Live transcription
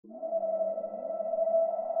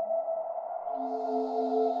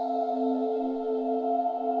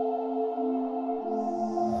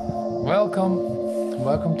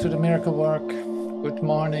Welcome to the Miracle Work. Good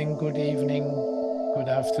morning, good evening, good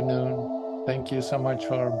afternoon. Thank you so much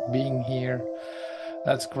for being here.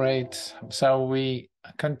 That's great. So we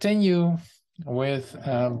continue with,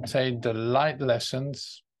 say, the light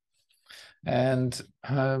lessons. And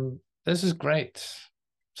this is great.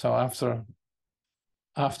 So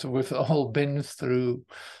after we've all been through,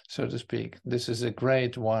 so to speak, this is a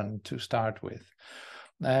great one to start with.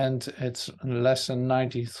 And it's lesson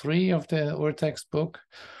 93 of the Ur-Text book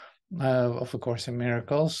of A Course in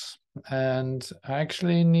Miracles. And I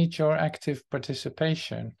actually need your active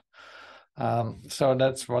participation. So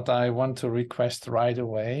that's what I want to request right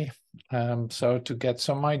away. So to get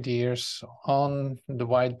some ideas on the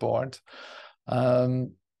whiteboard.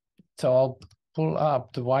 So I'll pull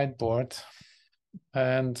up the whiteboard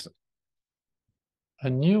and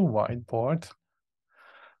a new whiteboard.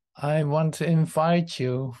 I want to invite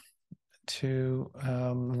you to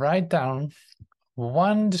write down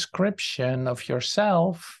one description of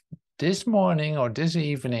yourself this morning or this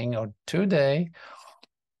evening or today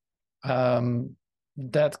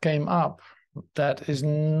that came up that is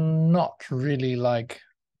not really like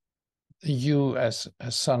you as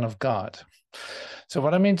a son of God. So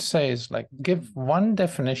what I mean to say is, like, give one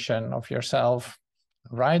definition of yourself,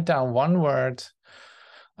 write down one word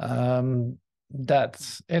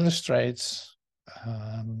that illustrates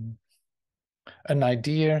an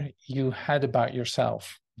idea you had about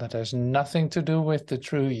yourself that has nothing to do with the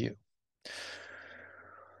true you.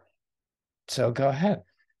 So go ahead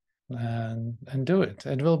and do it.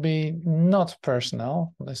 It will be not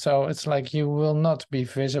personal. So it's like you will not be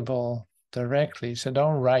visible directly. So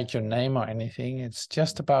don't write your name or anything. It's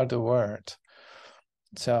just about the word.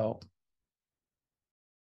 So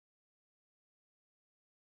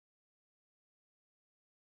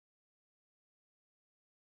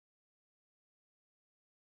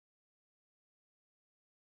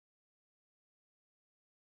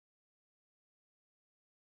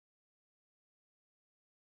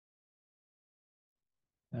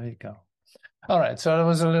there you go. All right, so it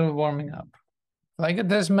was a little warming up. Like, it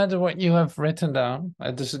doesn't matter what you have written down.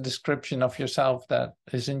 There's a description of yourself that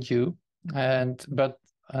isn't you, but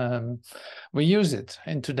we use it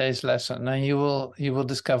in today's lesson, and you will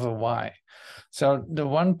discover why. So the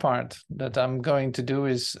one part that I'm going to do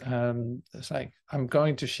is it's like I'm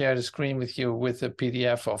going to share the screen with you with a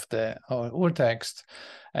PDF of the Ur-Text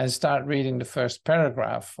and start reading the first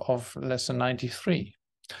paragraph of lesson 93.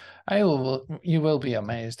 You will be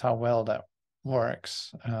amazed how well that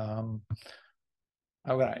works.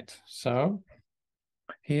 All right, so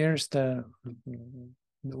here's the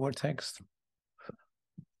Ur-Text.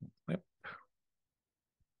 Yep.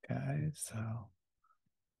 Okay, so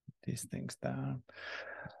these things down.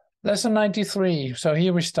 Lesson 93. So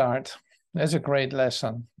here we start. That's a great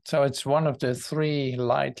lesson. So it's one of the 3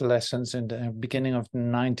 light lessons in the beginning of the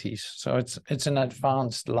 90s. So it's an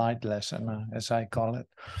advanced light lesson, as I call it.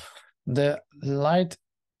 The light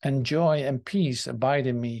and joy and peace abide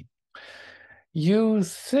in me. You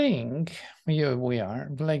think we are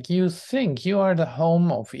like, you think you are the home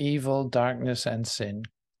of evil, darkness, and sin.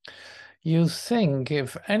 You think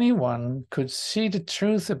if anyone could see the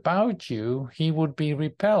truth about you, he would be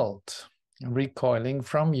repelled, recoiling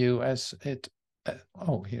from you as it.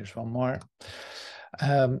 Oh, here's one more.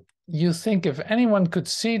 You think if anyone could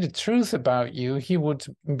see the truth about you, he would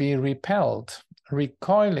be repelled,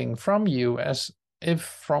 recoiling from you as if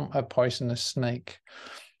from a poisonous snake.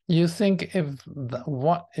 You think if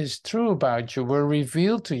what is true about you were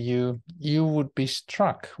revealed to you, you would be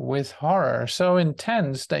struck with horror so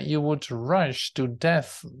intense that you would rush to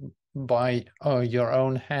death by your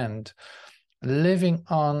own hand, living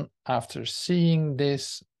on after seeing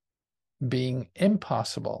this being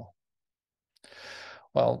impossible.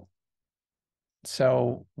 Well,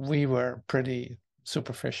 so we were pretty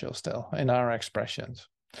superficial still in our expressions.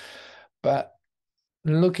 But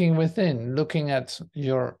looking within, looking at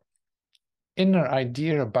your inner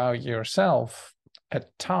idea about yourself,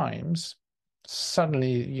 at times,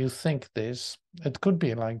 suddenly you think this, it could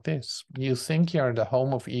be like this. You think you're the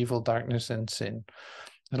home of evil, darkness, and sin.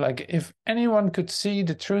 Like, if anyone could see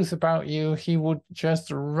the truth about you, he would just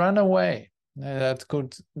run away. That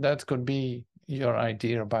could be your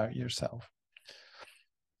idea about yourself.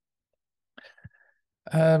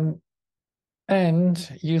 And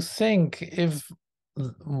you think if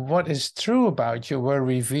what is true about you were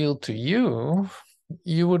revealed to you,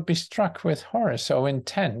 you would be struck with horror so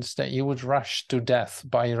intense that you would rush to death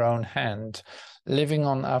by your own hand, living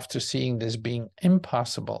on after seeing this being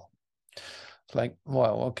impossible. It's like,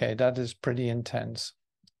 well, okay, that is pretty intense,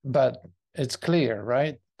 but it's clear,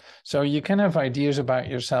 right? So you can have ideas about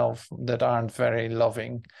yourself that aren't very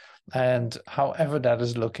loving, and however that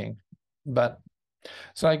is looking, but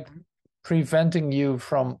it's like preventing you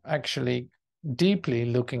from actually deeply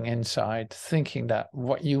looking inside, thinking that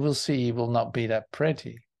what you will see will not be that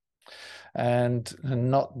pretty, and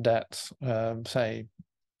not that, say,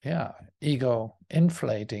 yeah, ego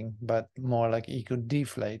inflating, but more like ego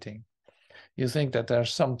deflating. You think that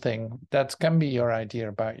there's something that can be your idea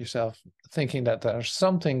about yourself, thinking that there's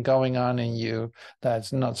something going on in you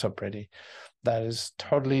that's not so pretty, that is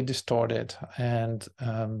totally distorted, and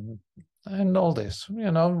all this.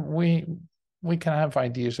 We can have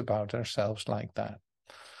ideas about ourselves like that.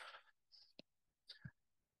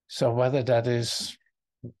 So whether that is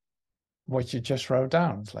what you just wrote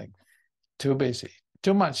down, it's like too busy,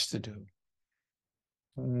 too much to do,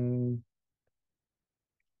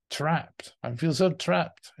 trapped. I feel so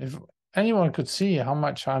trapped. If anyone could see how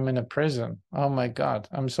much I'm in a prison, oh my God,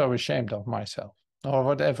 I'm so ashamed of myself, or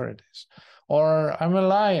whatever it is. Or I'm a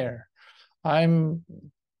liar. I'm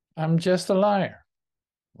just a liar.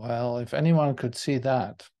 Well, if anyone could see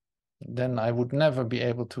that, then I would never be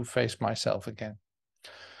able to face myself again.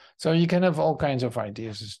 So you can have all kinds of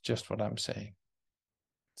ideas, is just what I'm saying.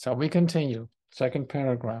 So we continue. Second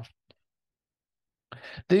paragraph.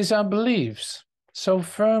 These are beliefs so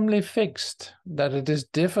firmly fixed that it is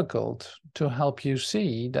difficult to help you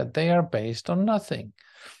see that they are based on nothing.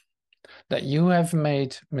 That you have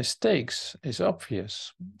made mistakes is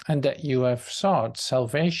obvious, and that you have sought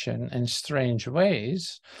salvation in strange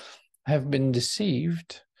ways, have been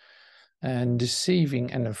deceived and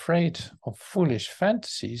deceiving and afraid of foolish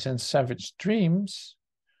fantasies and savage dreams,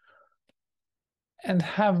 and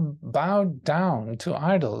have bowed down to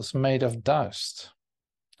idols made of dust.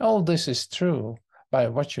 All this is true by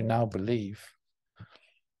what you now believe.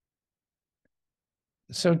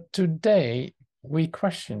 So today we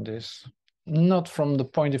question this, not from the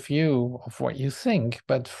point of view of what you think,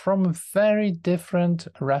 but from a very different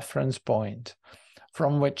reference point,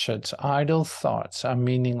 from which its idle thoughts are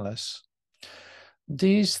meaningless.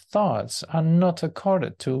 These thoughts are not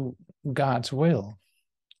accorded to God's will.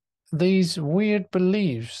 These weird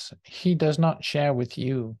beliefs he does not share with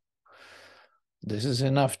you. This is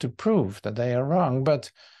enough to prove that they are wrong,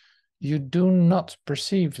 but you do not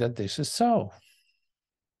perceive that this is so.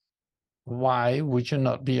 Why would you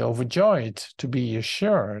not be overjoyed to be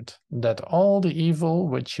assured that all the evil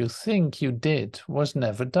which you think you did was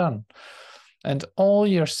never done, and all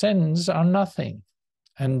your sins are nothing,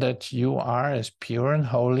 and that you are as pure and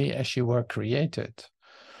holy as you were created,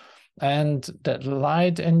 and that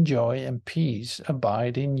light and joy and peace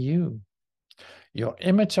abide in you? Your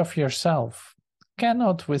image of yourself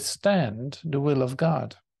cannot withstand the will of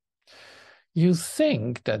God. You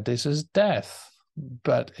think that this is death,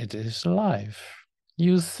 but it is life.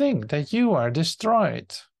 You think that you are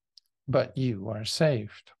destroyed, but you are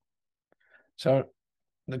saved. So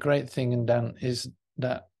the great thing then is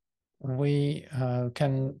that we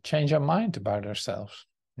can change our mind about ourselves.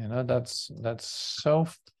 That's so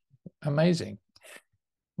amazing.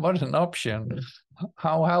 What an option.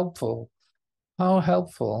 How helpful. How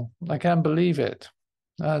helpful. I can't believe it.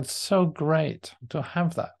 It's so great to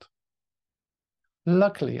have that.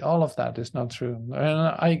 Luckily, all of that is not true.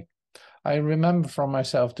 And I remember from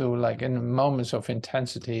myself too, like in moments of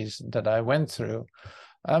intensities that I went through,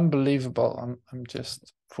 unbelievable. I'm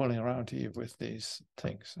just fooling around here with these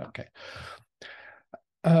things. Okay.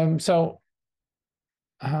 So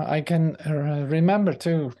I can remember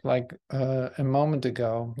too, like a moment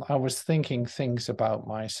ago, I was thinking things about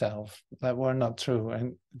myself that were not true,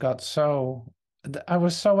 and I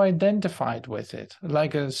was so identified with it,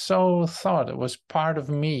 like so thought it was part of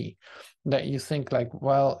me, that you think like,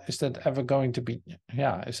 well, is that ever going to be,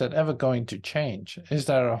 is that ever going to change? Is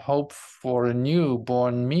there a hope for a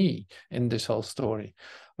newborn me in this whole story?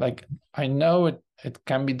 Like, I know it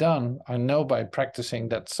can be done. I know by practicing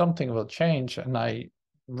that something will change, and I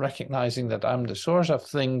recognizing that I'm the source of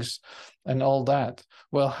things and all that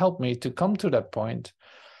will help me to come to that point.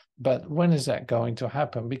 But when is that going to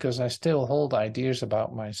happen? Because I still hold ideas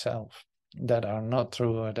about myself that are not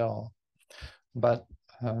true at all. But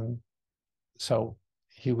so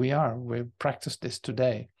here we are. We practice this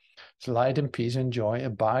today. So light and peace and joy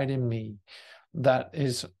abide in me. That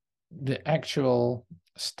is the actual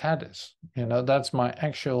status. That's my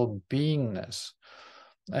actual beingness.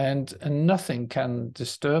 And nothing can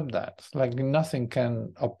disturb that. Like nothing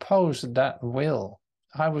can oppose that will.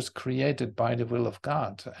 I was created by the will of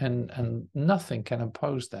God, and nothing can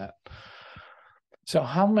oppose that. So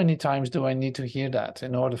how many times do I need to hear that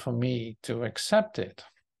in order for me to accept it?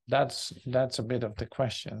 That's a bit of the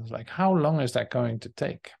question. Like, how long is that going to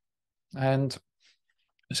take? And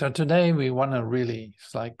so today we want to really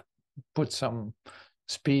like put some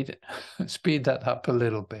speed that up a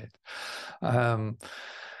little bit.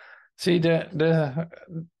 See, the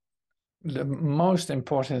most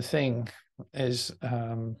important thing is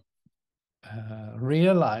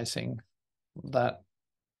realizing that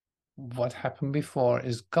what happened before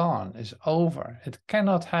is gone, is over. It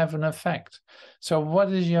cannot have an effect. So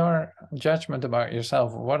what is your judgment about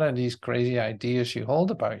yourself? What are these crazy ideas you hold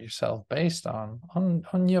about yourself based on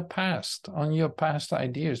your past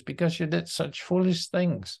ideas, because you did such foolish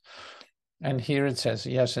things? And here it says,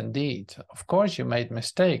 yes, indeed. Of course you made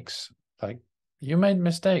mistakes. Like, you made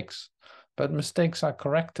mistakes, but mistakes are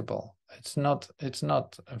correctable. It's not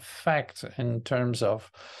a fact in terms of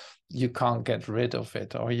you can't get rid of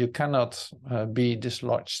it, or you cannot be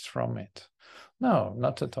dislodged from it. No,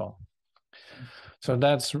 not at all. So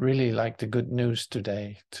that's really like the good news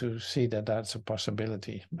today, to see that that's a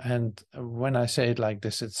possibility. And when I say it like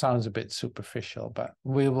this, it sounds a bit superficial, but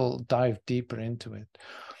we will dive deeper into it.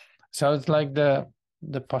 So it's like the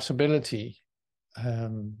possibility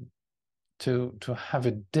to have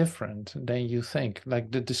it different than you think, like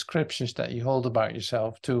the descriptions that you hold about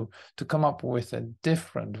yourself, to come up with a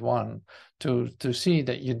different one, to see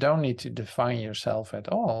that you don't need to define yourself at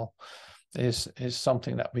all, is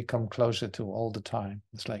something that we come closer to all the time.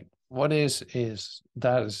 It's like, what is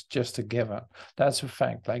that is just a given. That's a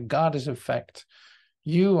fact. Like, God is a fact.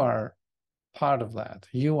 You are part of that.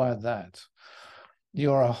 You are that.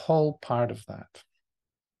 You're a whole part of that.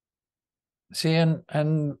 See,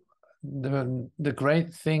 and the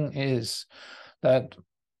great thing is that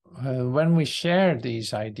when we share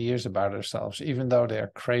these ideas about ourselves, even though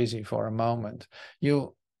they're crazy for a moment,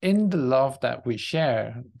 in the love that we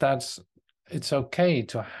share, it's okay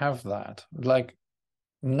to have that. Like,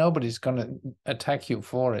 nobody's going to attack you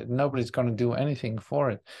for it. Nobody's going to do anything for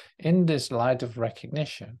it. In this light of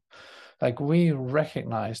recognition, like, we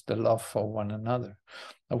recognize the love for one another.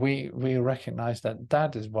 We recognize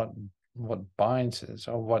that is what binds us,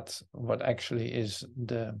 or what actually is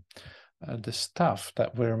the stuff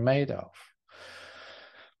that we're made of.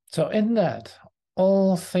 So in that,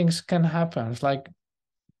 all things can happen. It's like,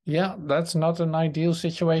 yeah, that's not an ideal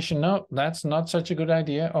situation. No, that's not such a good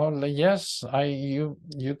idea. Or yes, you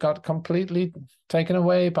got completely taken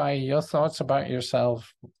away by your thoughts about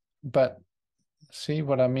yourself. But see,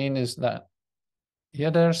 what I mean is that, yeah,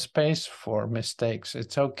 there's space for mistakes.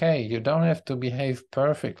 It's okay. You don't have to behave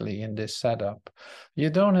perfectly in this setup. You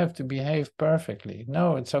don't have to behave perfectly.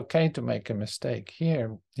 No, it's okay to make a mistake.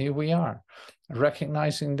 Here we are,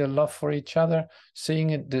 recognizing the love for each other, seeing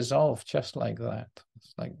it dissolve just like that.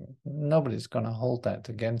 It's like, nobody's going to hold that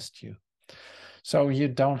against you. So you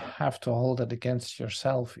don't have to hold it against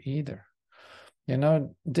yourself either. You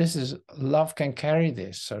know, love can carry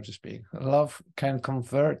this, so to speak. Love can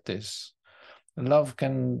convert this. Love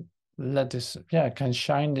can can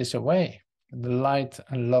shine this away. The light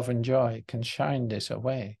and love and joy can shine this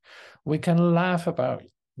away. We can laugh about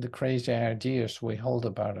the crazy ideas we hold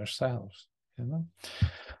about ourselves, you know.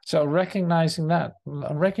 So recognizing that,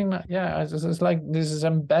 it's like this is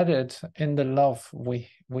embedded in the love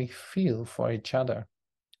we feel for each other.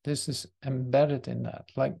 This is embedded in that.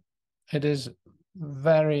 Like, it is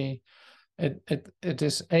very, it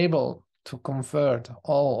is able to convert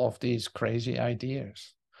all of these crazy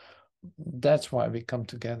ideas. That's why we come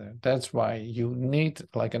together. That's why you need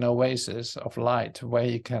like an oasis of light where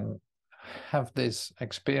you can have this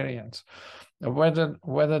experience. Whether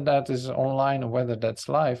that is online or whether that's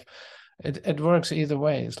live, it works either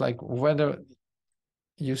way. It's like, whether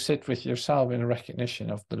you sit with yourself in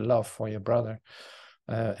recognition of the love for your brother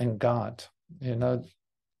and God, you know,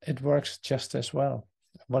 it works just as well.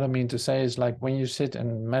 What I mean to say is, like, when you sit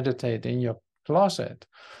and meditate in your closet,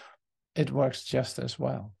 it works just as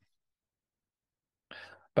well.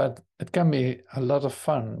 But it can be a lot of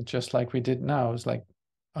fun, just like we did now. It's like,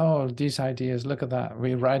 oh, these ideas, look at that.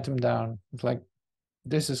 We write them down. It's like,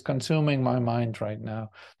 this is consuming my mind right now.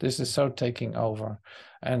 This is so taking over.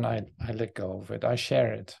 And I let go of it. I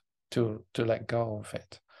share it to let go of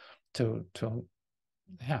it, to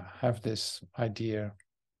have this idea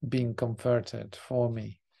being converted for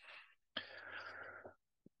me.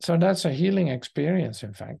 So that's a healing experience.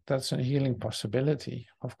 In fact, that's a healing possibility,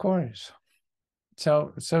 of course.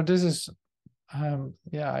 So this is,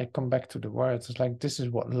 I come back to the words. It's like, this is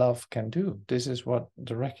what love can do. This is what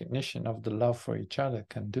the recognition of the love for each other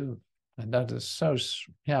can do. And that is so,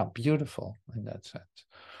 beautiful in that sense.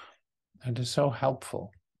 And it's so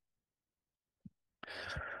helpful.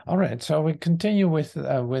 All right, so we continue with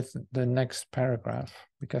the next paragraph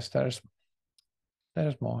because there's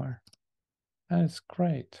more. And it's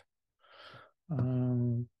great.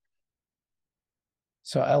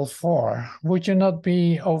 So L4, would you not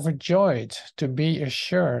be overjoyed to be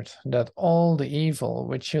assured that all the evil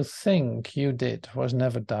which you think you did was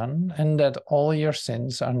never done, and that all your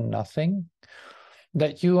sins are nothing?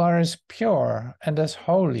 That you are as pure and as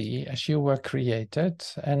holy as you were created,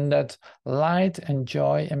 and that light and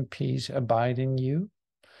joy and peace abide in you?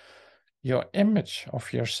 Your image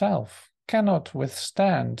of yourself cannot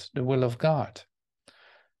withstand the will of God.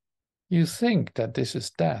 You think that this is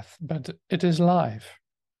death, but it is life.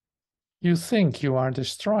 You think you are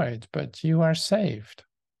destroyed, but you are saved.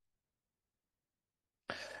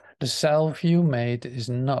 The self you made is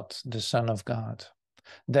not the Son of God.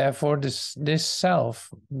 Therefore, this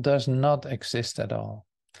self does not exist at all.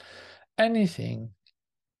 Anything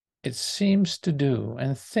it seems to do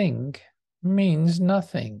and think means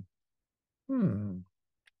nothing.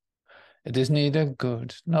 It is neither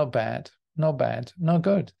good nor bad, nor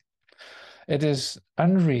good. It is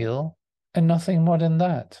unreal and nothing more than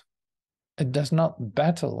that. It does not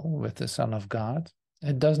battle with the Son of God.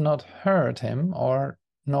 It does not hurt him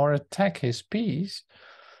nor attack his peace.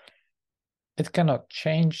 It cannot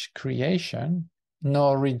change creation,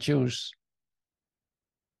 nor reduced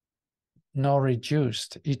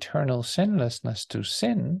eternal sinlessness to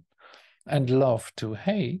sin and love to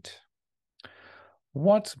hate.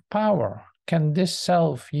 What power can this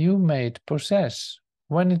self you made possess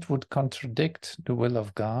when it would contradict the will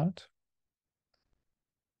of God?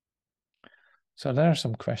 So there are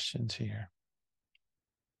some questions here.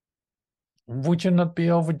 Would you not be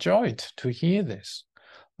overjoyed to hear this?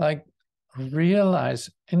 Like, realize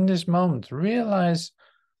in this moment, realize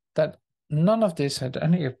that none of this had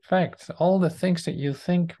any effect. All the things that you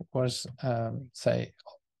think was,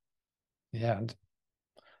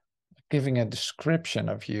 giving a description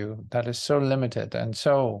of you that is so limited and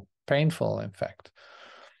so painful, in fact.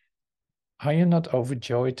 Are you not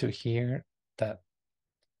overjoyed to hear that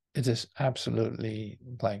it is absolutely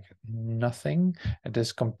like nothing? It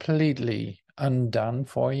is completely undone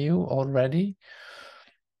for you already.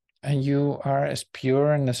 And you are as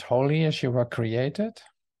pure and as holy as you were created?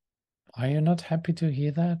 Are you not happy to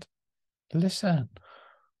hear that? Listen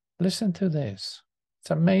to this.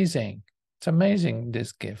 It's amazing. It's amazing,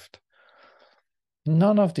 this gift.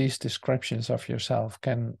 None of these descriptions of yourself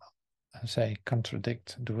can say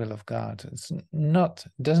contradict the will of God. It's not,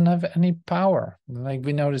 it doesn't have any power. Like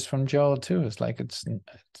we noticed from Joel too. It's like it's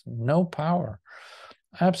no power.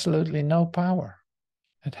 Absolutely no power.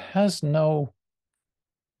 It has no,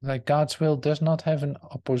 like God's will does not have an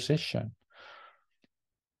opposition.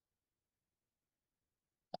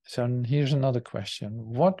 So here's another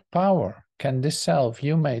question. What power can this self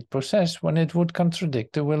you made possess when it would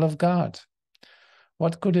contradict the will of God?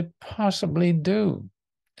 What could it possibly do?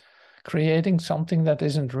 Creating something that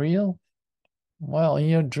isn't real? Well, in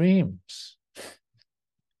your dreams.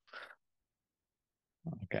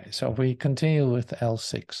 Okay, so we continue with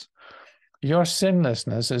L6. Your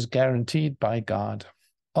sinlessness is guaranteed by God.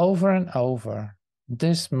 Over and over,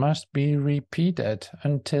 this must be repeated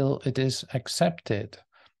until it is accepted.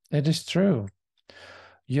 It is true.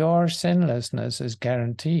 Your sinlessness is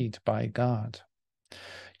guaranteed by God.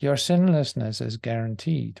 Your sinlessness is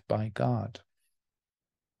guaranteed by God.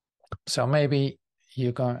 So maybe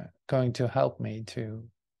you're going to help me to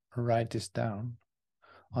write this down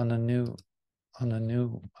on a new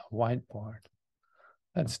whiteboard.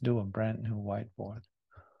 Let's do a brand new whiteboard.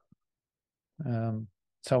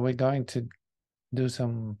 So we're going to do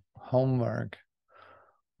some homework.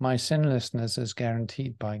 My sinlessness is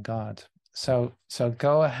guaranteed by God. So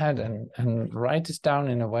go ahead and write this down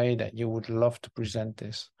in a way that you would love to present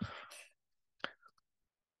this.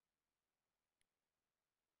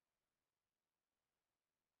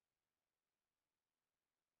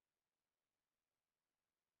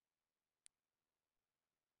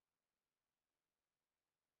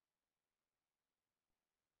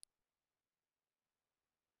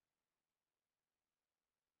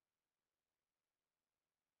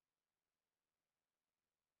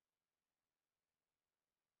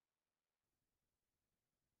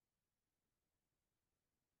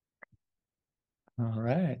 All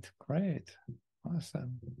right, great,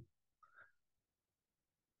 awesome.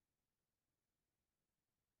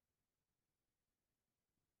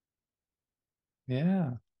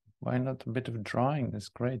 Yeah, why not a bit of drawing? That's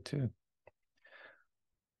great too.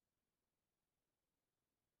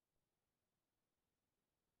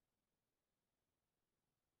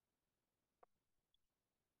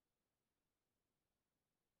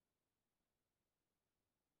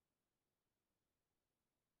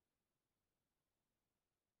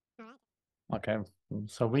 Okay,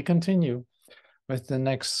 so we continue with the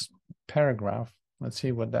next paragraph. Let's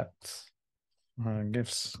see what that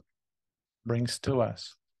brings to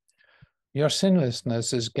us. Your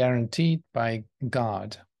sinlessness is guaranteed by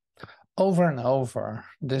God. Over and over,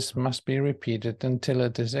 this must be repeated until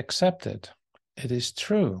it is accepted. It is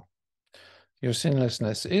true. Your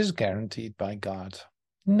sinlessness is guaranteed by God.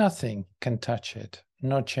 Nothing can touch it,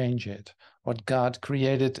 nor change it, what God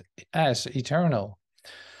created as eternal.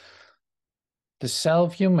 The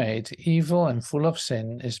self you made, evil and full of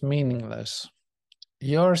sin, is meaningless.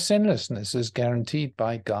 Your sinlessness is guaranteed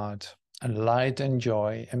by God, and light and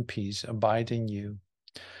joy and peace abide in you.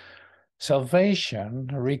 Salvation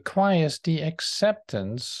requires the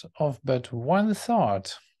acceptance of but one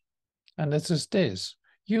thought, and it is this: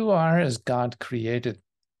 you are as God created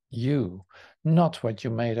you, not what you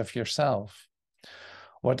made of yourself.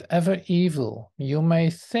 Whatever evil you may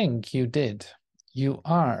think you did, you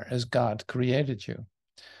are as God created you.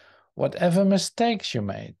 Whatever mistakes you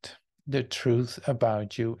made, the truth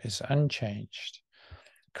about you is unchanged.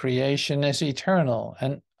 Creation is eternal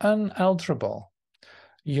and unalterable.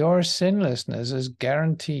 Your sinlessness is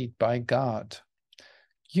guaranteed by God.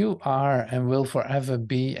 You are and will forever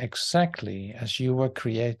be exactly as you were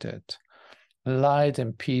created. Light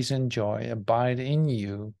and peace and joy abide in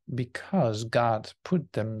you because God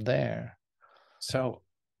put them there. So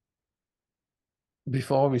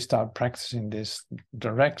before we start practicing this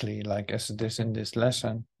directly, like as it is in this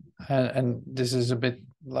lesson, and this is a bit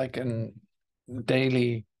like a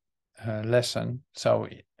daily lesson. So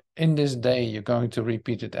in this day, you're going to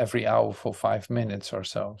repeat it every hour for 5 minutes or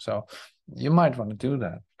so. So you might want to do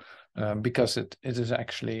that because it is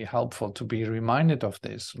actually helpful to be reminded of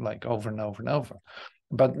this like over and over and over.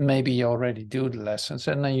 But maybe you already do the lessons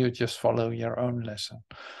and then you just follow your own lesson.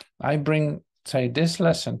 I bring, say, this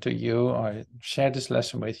lesson to you, or share this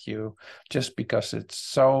lesson with you just because it's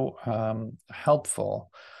so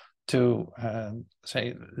helpful to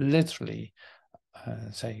say literally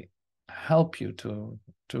say help you to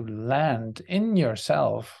land in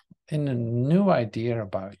yourself in a new idea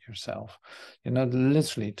about yourself,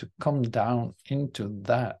 literally to come down into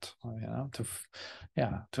that,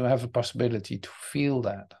 to have a possibility to feel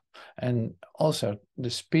that, and also the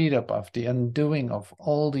speed up of the undoing of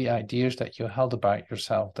all the ideas that you held about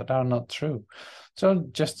yourself that are not true. So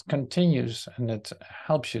it just continues, and it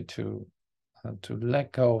helps you to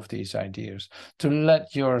let go of these ideas, to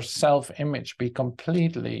let your self-image be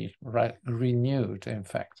completely renewed, in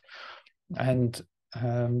fact. And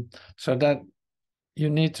so that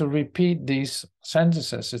you need to repeat these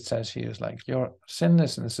sentences. It says here, is like, your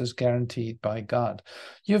sinlessness is guaranteed by God.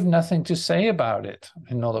 You have nothing to say about it.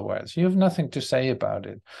 In other words, you have nothing to say about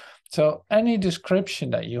it. So any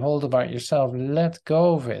description that you hold about yourself, let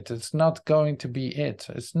go of it. It's not going to be it.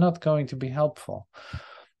 It's not going to be helpful.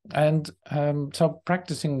 And so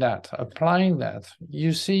practicing that, applying that,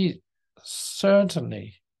 you see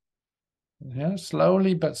certainly,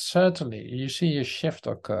 slowly but certainly, you see a shift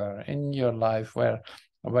occur in your life where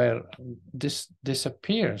this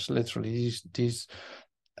disappears, literally, these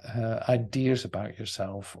ideas about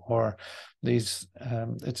yourself, or these,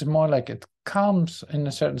 it's more like it calms, in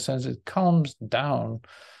a certain sense, it calms down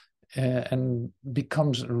and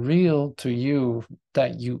becomes real to you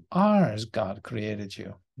that you are as God created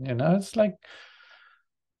you. It's like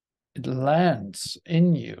it lands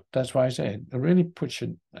in you. That's why I say it really push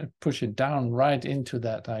it down right into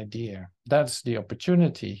that idea. That's the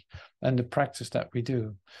opportunity and the practice that we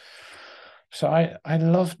do. So I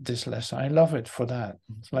love this lesson. I love it for that.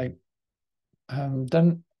 It's like,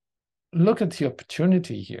 then look at the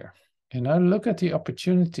opportunity here. Look at the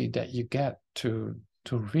opportunity that you get to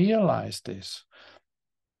realize this.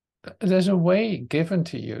 There's a way given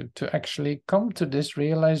to you to actually come to this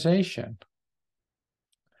realization.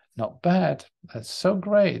 Not bad. That's so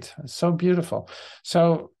great. It's so beautiful.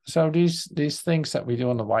 So these things that we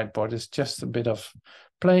do on the whiteboard is just a bit of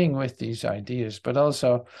playing with these ideas, but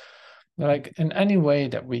also, like, in any way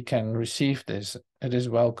that we can receive this, it is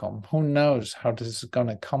welcome. Who knows how this is going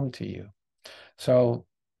to come to you? So,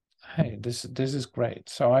 hey, this is great.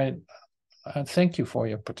 So I thank you for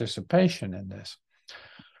your participation in this.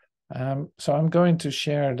 So I'm going to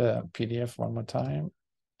share the PDF one more time.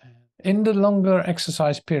 In the longer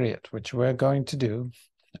exercise period, which we're going to do,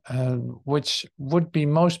 which would be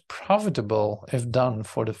most profitable if done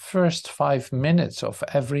for the first 5 minutes of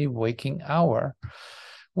every waking hour,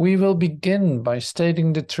 we will begin by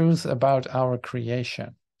stating the truth about our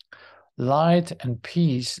creation. Light and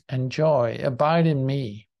peace and joy abide in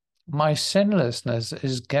me. My sinlessness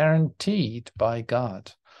is guaranteed by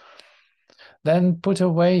God. Then put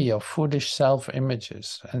away your foolish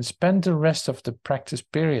self-images and spend the rest of the practice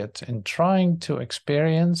period in trying to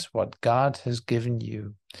experience what God has given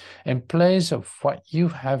you in place of what you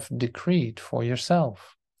have decreed for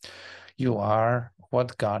yourself. You are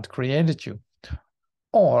what God created you,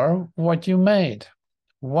 or what you made.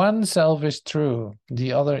 One self is true,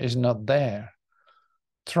 the other is not there.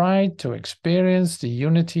 Try to experience the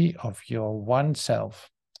unity of your one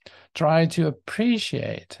self. Try to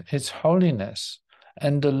appreciate its holiness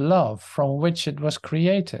and the love from which it was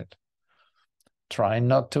created. Try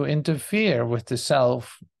not to interfere with the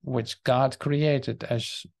self which God created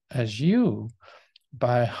as you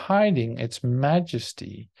by hiding its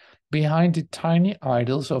majesty behind the tiny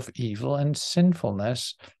idols of evil and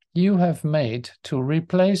sinfulness you have made to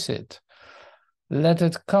replace it. Let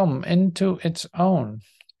it come into its own.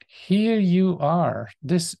 Here you are.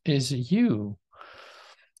 This is you.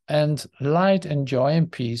 And light and joy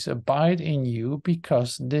and peace abide in you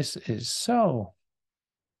because this is so.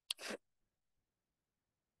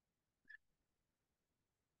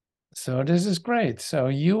 So this is great. So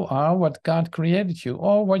you are what God created you,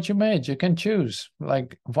 or what you made. You can choose.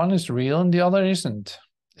 Like one is real and the other isn't.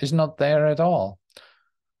 Is not there at all.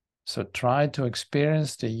 So try to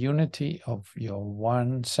experience the unity of your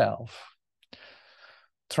one self.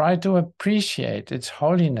 Try to appreciate its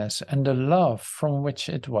holiness and the love from which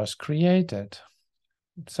it was created.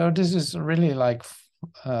 So this is really like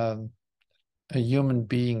a human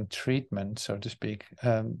being treatment, so to speak,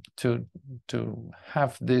 to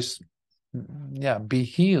have this, be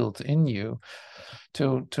healed in you,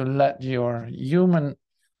 to let your human,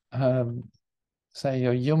 say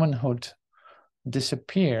your humanhood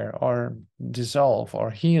disappear or dissolve or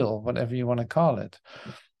heal, whatever you want to call it.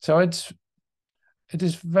 So it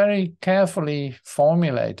is very carefully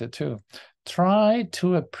formulated too. Try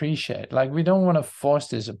to appreciate, like we don't want to force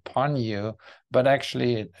this upon you, but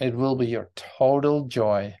actually it will be your total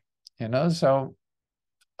joy, so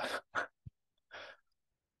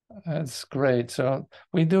that's great. So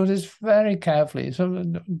we do this very carefully. So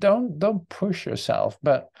don't push yourself,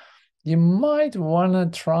 but you might want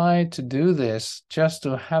to try to do this just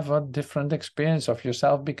to have a different experience of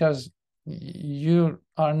yourself, because you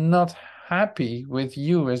are not happy with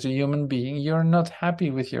you as a human being. You're not happy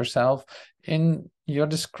with yourself in your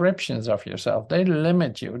descriptions of yourself. They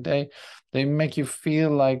limit you. They make you feel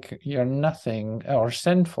like you're nothing or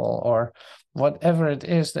sinful or whatever it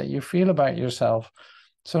is that you feel about yourself.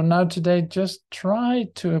 So now today, just try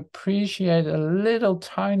to appreciate a little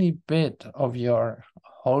tiny bit of your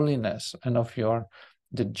holiness and of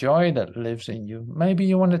the joy that lives in you. Maybe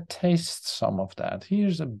you want to taste some of that.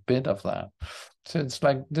 Here's a bit of that. So it's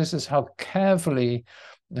like, this is how carefully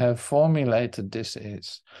formulated this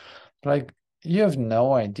is. Like, you have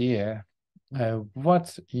no idea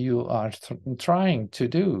what you are trying to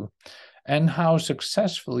do and how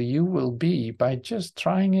successful you will be by just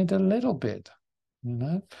trying it a little bit.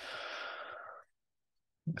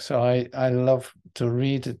 So I love to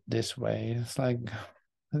read it this way. It's like,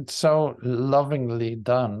 it's so lovingly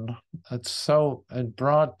done. It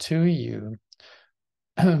brought to you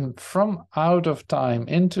from out of time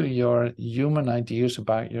into your human ideas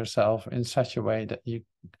about yourself in such a way that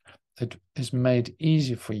it is made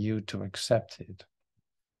easy for you to accept it.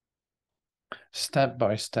 Step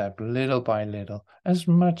by step, little by little, as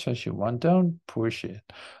much as you want. Don't push it.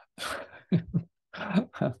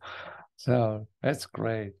 So that's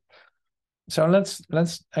great. So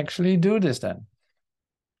let's actually do this then.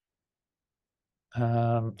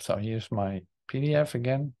 So here's my PDF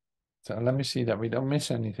again. So let me see that we don't miss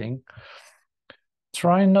anything.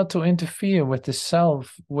 Try not to interfere with the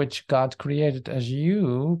self which God created as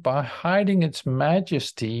you by hiding its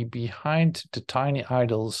majesty behind the tiny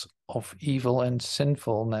idols of evil and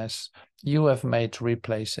sinfulness you have made to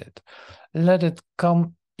replace it. Let it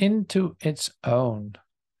come into its own.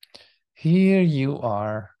 Here you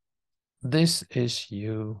are. This is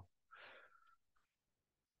you.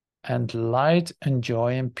 And light and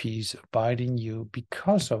joy and peace abide in you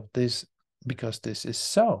because this is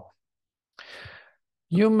so.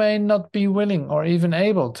 You may not be willing or even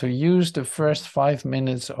able to use the first 5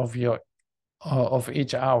 minutes of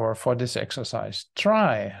each hour for this exercise.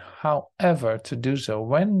 Try, however, to do so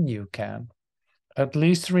when you can. At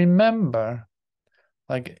least remember,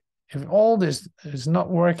 like, if all this is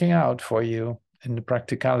not working out for you in the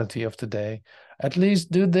practicality of the day, at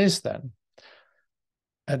least do this then.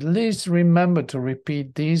 At least remember to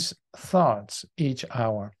repeat these thoughts each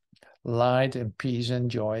hour. Light and peace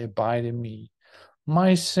and joy abide in me.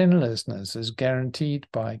 My sinlessness is guaranteed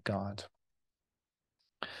by God.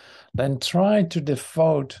 Then try to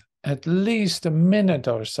devote at least a minute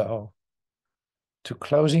or so to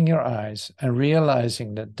closing your eyes and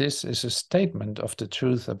realizing that this is a statement of the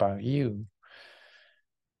truth about you.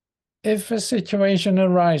 If a situation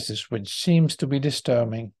arises which seems to be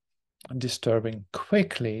disturbing,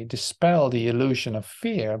 quickly dispel the illusion of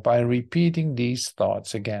fear by repeating these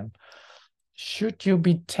thoughts again. Should you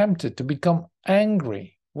be tempted to become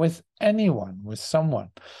angry with anyone, with someone,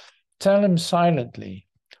 tell him silently,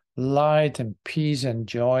 light and peace and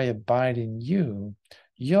joy abide in you.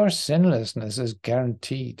 Your sinlessness is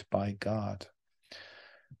guaranteed by God.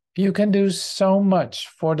 You can do so much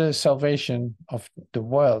for the salvation of the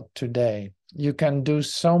world today. You can do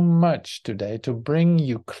so much today to bring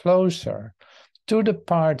you closer to the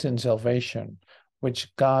part in salvation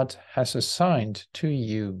which God has assigned to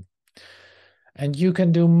you. And you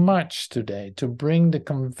can do much today to bring the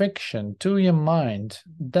conviction to your mind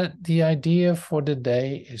that the idea for the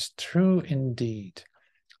day is true indeed.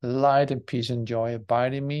 Light and peace and joy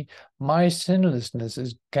abide in me. My sinlessness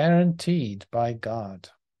is guaranteed by God.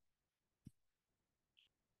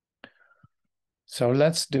 So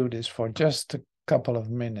let's do this for just a couple of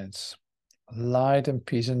minutes. Light and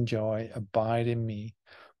peace and joy abide in me.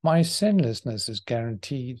 My sinlessness is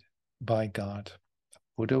guaranteed by God.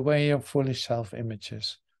 Put away your foolish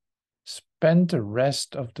self-images. Spend the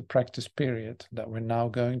rest of the practice period that we're now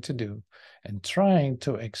going to do and trying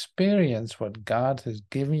to experience what God has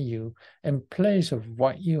given you in place of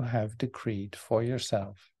what you have decreed for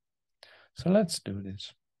yourself. So let's do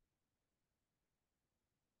this.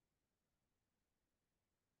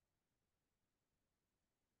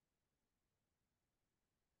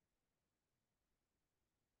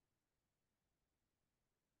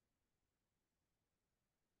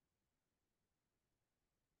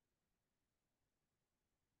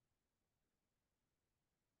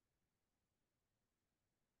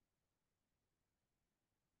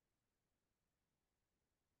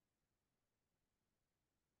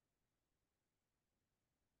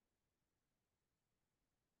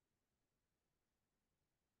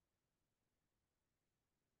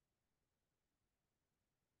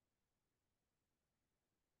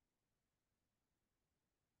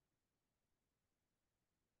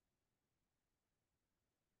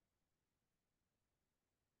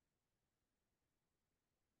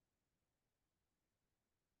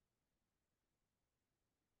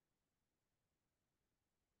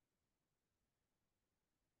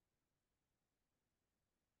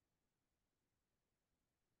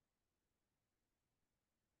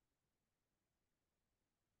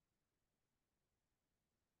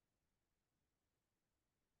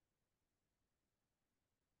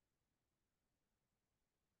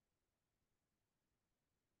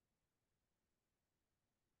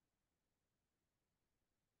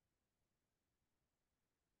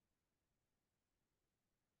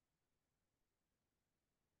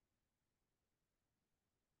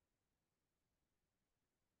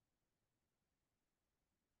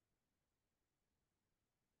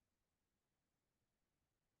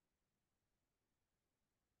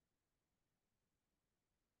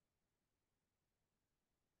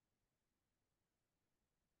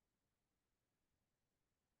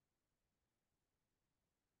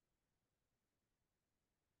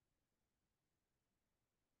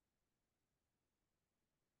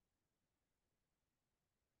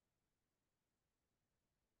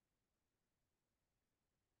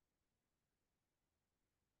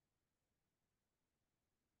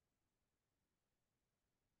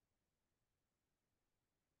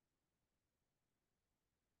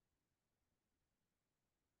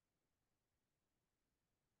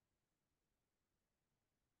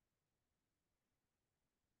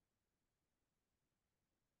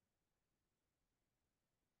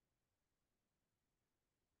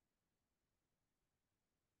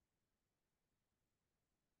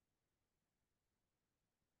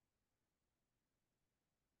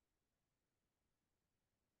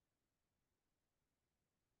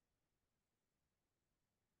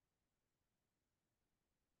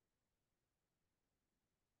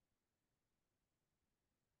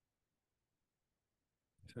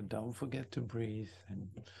 So don't forget to breathe and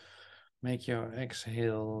make your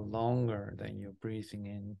exhale longer than your breathing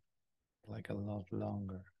in, like a lot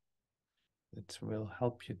longer. It will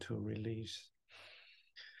help you to release.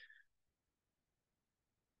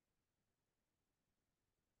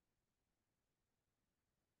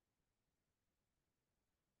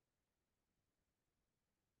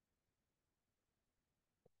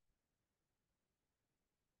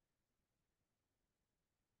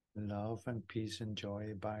 Love and peace and joy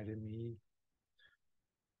abide in me.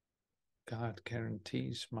 God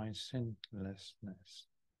guarantees my sinlessness.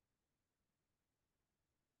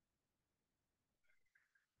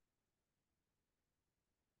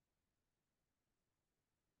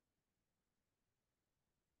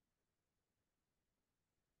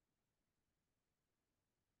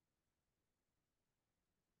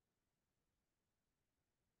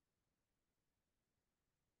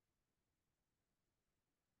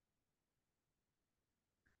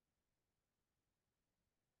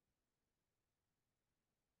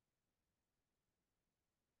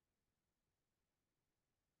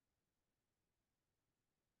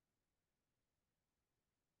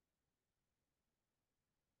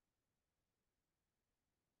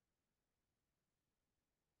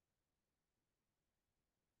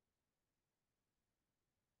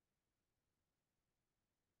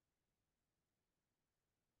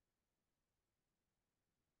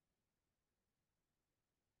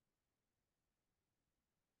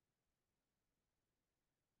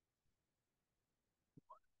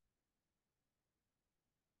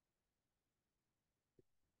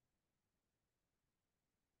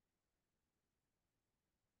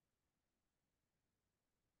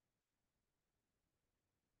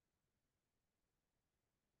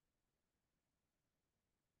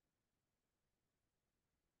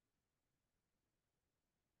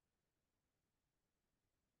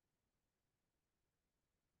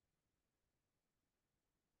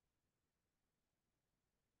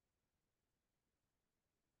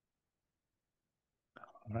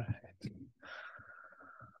 Right.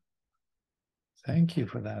 Thank you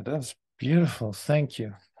for that. That's beautiful. Thank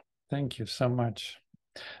you. Thank you so much.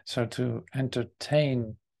 So to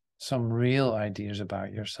entertain some real ideas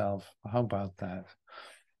about yourself, how about that?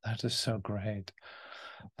 That is so great.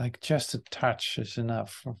 Like just a touch is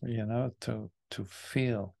enough, to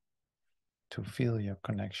feel your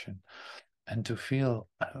connection and to feel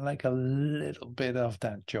like a little bit of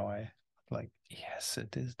that joy. Like, yes,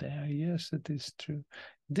 it is there. Yes, it is true.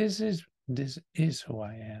 This is who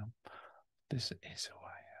I am. This is who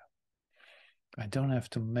I am. I don't have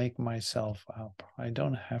to make myself up. I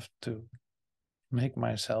don't have to make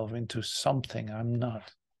myself into something I'm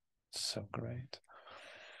not. So great.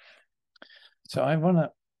 So I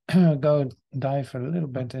want to go dive a little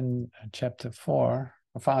bit in chapter 5,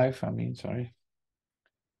 I mean, sorry.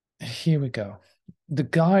 Here we go. The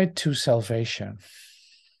guide to salvation.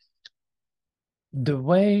 The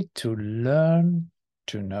way to learn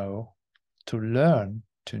to know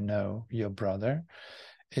your brother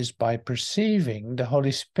is by perceiving the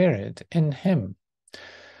Holy Spirit in him.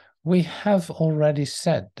 We have already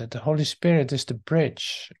said that the Holy Spirit is the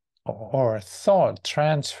bridge or thought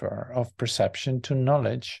transfer of perception to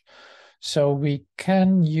knowledge, so we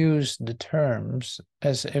can use the terms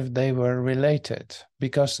as if they were related,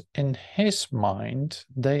 because in his mind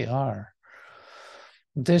they are.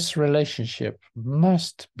 This relationship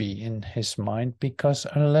must be in his mind, because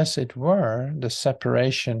unless it were, the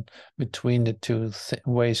separation between the two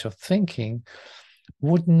ways of thinking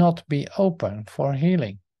would not be open for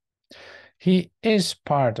healing. He is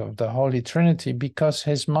part of the Holy Trinity because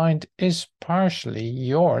his mind is partially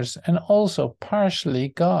yours and also partially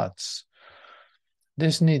God's.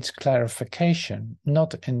 This needs clarification,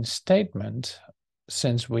 not in statement,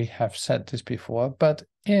 since we have said this before, but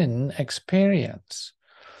in experience.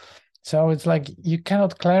 So it's like you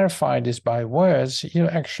cannot clarify this by words. You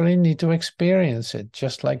actually need to experience it,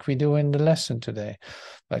 just like we do in the lesson today.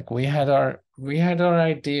 Like we had our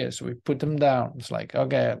ideas, we put them down. It's like,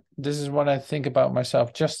 okay, this is what I think about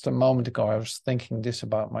myself. Just a moment ago, I was thinking this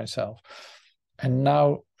about myself. And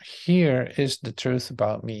now here is the truth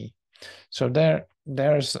about me. So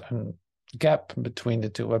there's a gap between the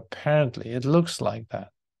two. Apparently, it looks like that.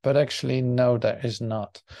 But actually, no, there is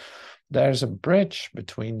not. There's a bridge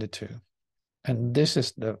between the two. And this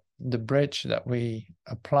is the bridge that we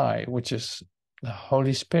apply, which is the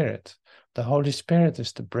Holy Spirit. The Holy Spirit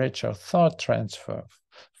is the bridge of thought transfer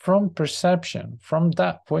from perception, from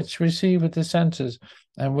that which we see with the senses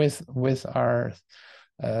and with our,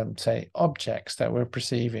 say, objects that we're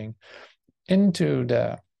perceiving, into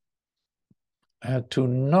to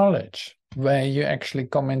knowledge, where you actually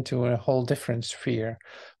come into a whole different sphere,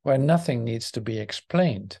 where nothing needs to be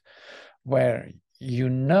explained, where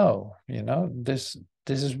this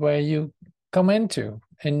is where you come into,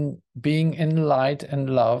 in being in light and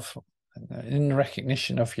love, in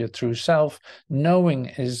recognition of your true self. Knowing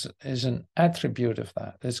is an attribute of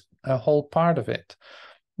that. It's a whole part of it.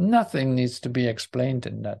 Nothing needs to be explained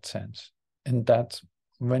in that sense, in that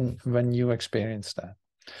when you experience that.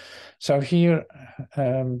 So here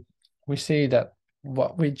we see that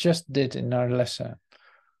what we just did in our lesson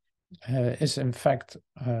is in fact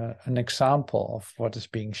an example of what is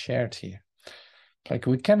being shared here. Like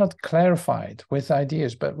we cannot clarify it with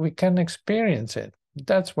ideas, but we can experience it.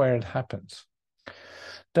 That's where it happens.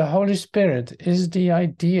 The Holy Spirit is the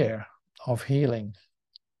idea of healing.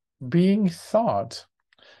 Being thought,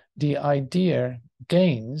 the idea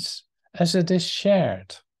gains as it is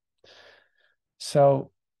shared.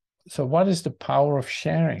 So what is the power of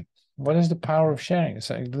sharing? What is the power of sharing? It's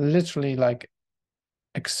like literally like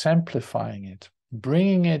exemplifying it,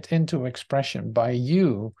 bringing it into expression by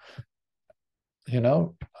you,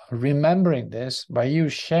 remembering this, by you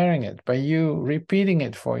sharing it, by you repeating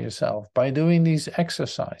it for yourself, by doing these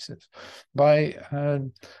exercises, by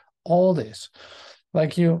all this.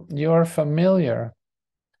 Like you're familiar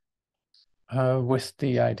with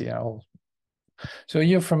the idea. So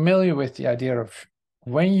you're familiar with the idea of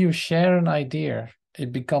when you share an idea,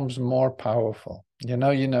 it becomes more powerful. You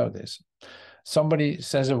know this. Somebody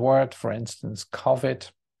says a word, for instance, COVID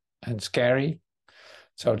and scary.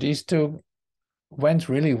 So these two went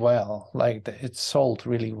really well, like it sold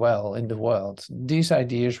really well in the world. These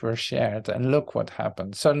ideas were shared, and look what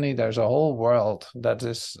happened. Suddenly there's a whole world that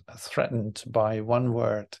is threatened by one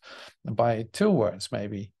word, by two words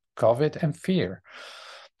maybe, COVID and fear.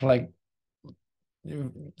 Like,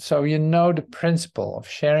 so the principle of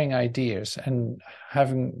sharing ideas and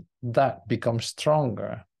having that become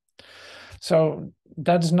stronger. So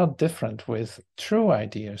that's not different with true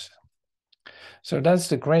ideas. So that's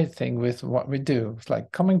the great thing with what we do. It's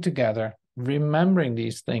like coming together remembering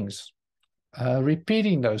these things,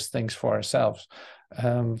 repeating those things for ourselves,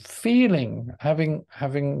 feeling, having,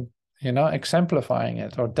 exemplifying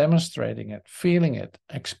it or demonstrating it, feeling it,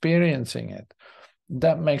 experiencing it,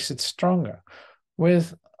 that makes it stronger.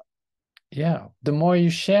 The more you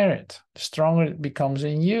share it, the stronger it becomes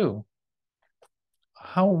in you.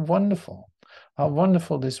 How wonderful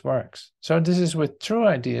this works. So this is with true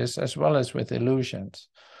ideas as well as with illusions.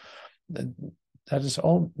 That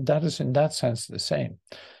is in that sense the same.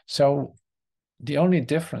 So the only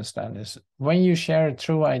difference then is when you share a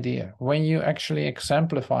true idea, when you actually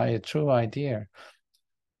exemplify a true idea,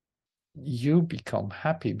 you become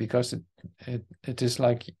happy, because it is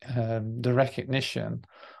like the recognition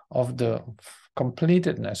of the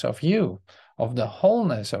completedness of you, of the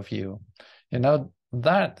wholeness of you.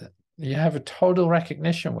 That you have a total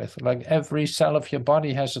recognition with, like every cell of your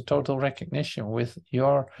body has a total recognition with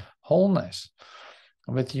your wholeness,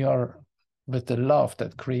 with the love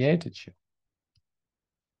that created you.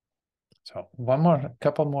 So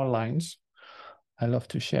couple more lines I love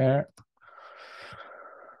to share.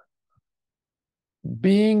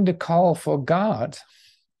 Being the call for God,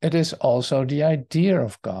 it is also the idea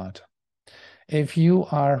of God. If you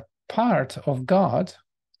are part of God,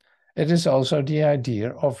 it is also the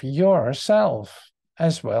idea of yourself,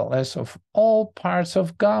 as well as of all parts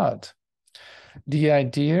of God. The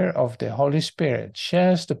idea of the Holy Spirit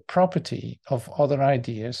shares the property of other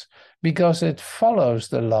ideas because it follows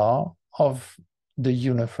the law of the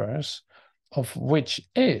universe of which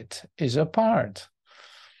it is a part.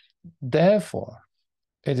 Therefore,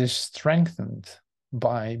 it is strengthened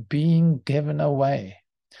by being given away.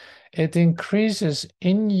 It increases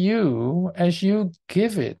in you as you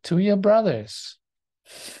give it to your brothers.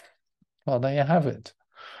 Well, there you have it.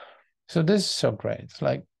 So this is so great.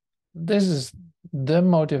 Like, this is the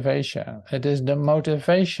motivation. It is the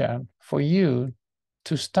motivation for you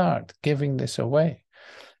to start giving this away.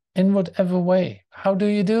 In whatever way. How do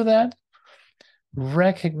you do that?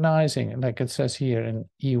 Recognizing, like it says here in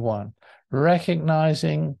E1,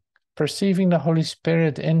 recognizing, perceiving the Holy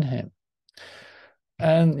Spirit in him.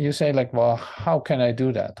 And you say, like, well, how can I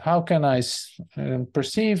do that? How can I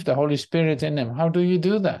perceive the Holy Spirit in him? How do you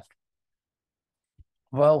do that?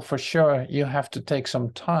 Well, for sure, you have to take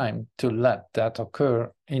some time to let that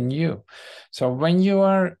occur in you. So when you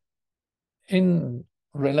are in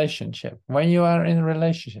relationship,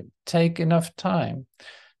 take enough time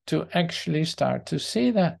to actually start to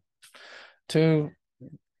see that, to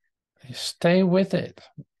stay with it,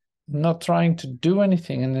 not trying to do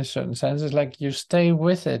anything in a certain sense. It's like you stay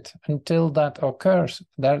with it until that occurs,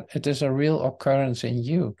 that it is a real occurrence in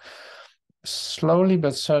you. Slowly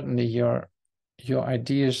but certainly your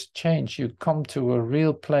ideas change. You come to a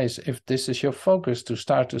real place. If this is your focus, to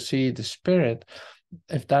start to see the Spirit,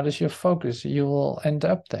 if that is your focus, you will end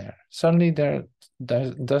up there. Suddenly there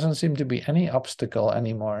doesn't seem to be any obstacle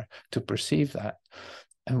anymore to perceive that.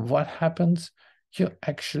 And what happens? You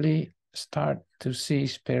actually start to see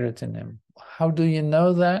Spirit in him. How do you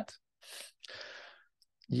know that?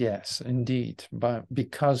 Yes, indeed, but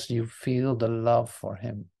because you feel the love for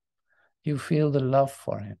him. You feel the love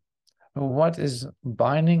for him. What is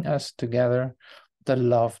binding us together? The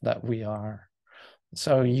love that we are.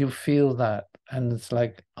 So you feel that, and it's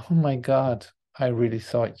like, oh my God, I really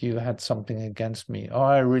thought you had something against me. Oh,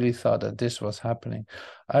 I really thought that this was happening.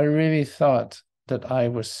 I really thought that I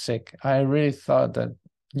was sick. I really thought that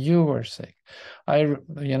you were sick.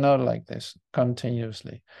 Like this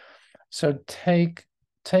continuously. So take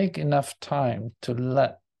enough time to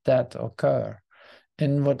let that occur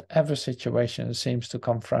in whatever situation seems to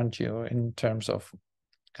confront you in terms of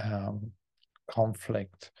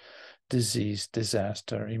conflict, disease,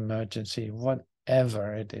 disaster, emergency,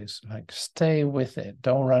 whatever it is. Like, stay with it.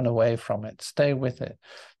 Don't run away from it. Stay with it.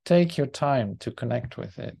 Take your time to connect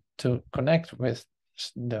with it, to connect with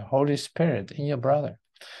the Holy Spirit in your brother,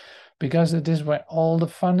 because it is where all the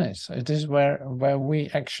fun is. It is where we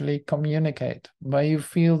actually communicate, where you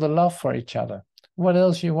feel the love for each other. What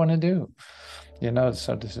else you want to do?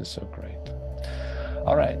 So this is so great.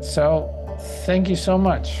 All right, so thank you so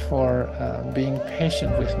much for being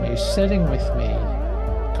patient with me, sitting with me,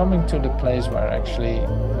 coming to the place where actually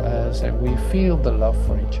we feel the love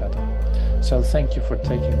for each other. So thank you for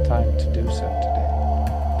taking time to do so.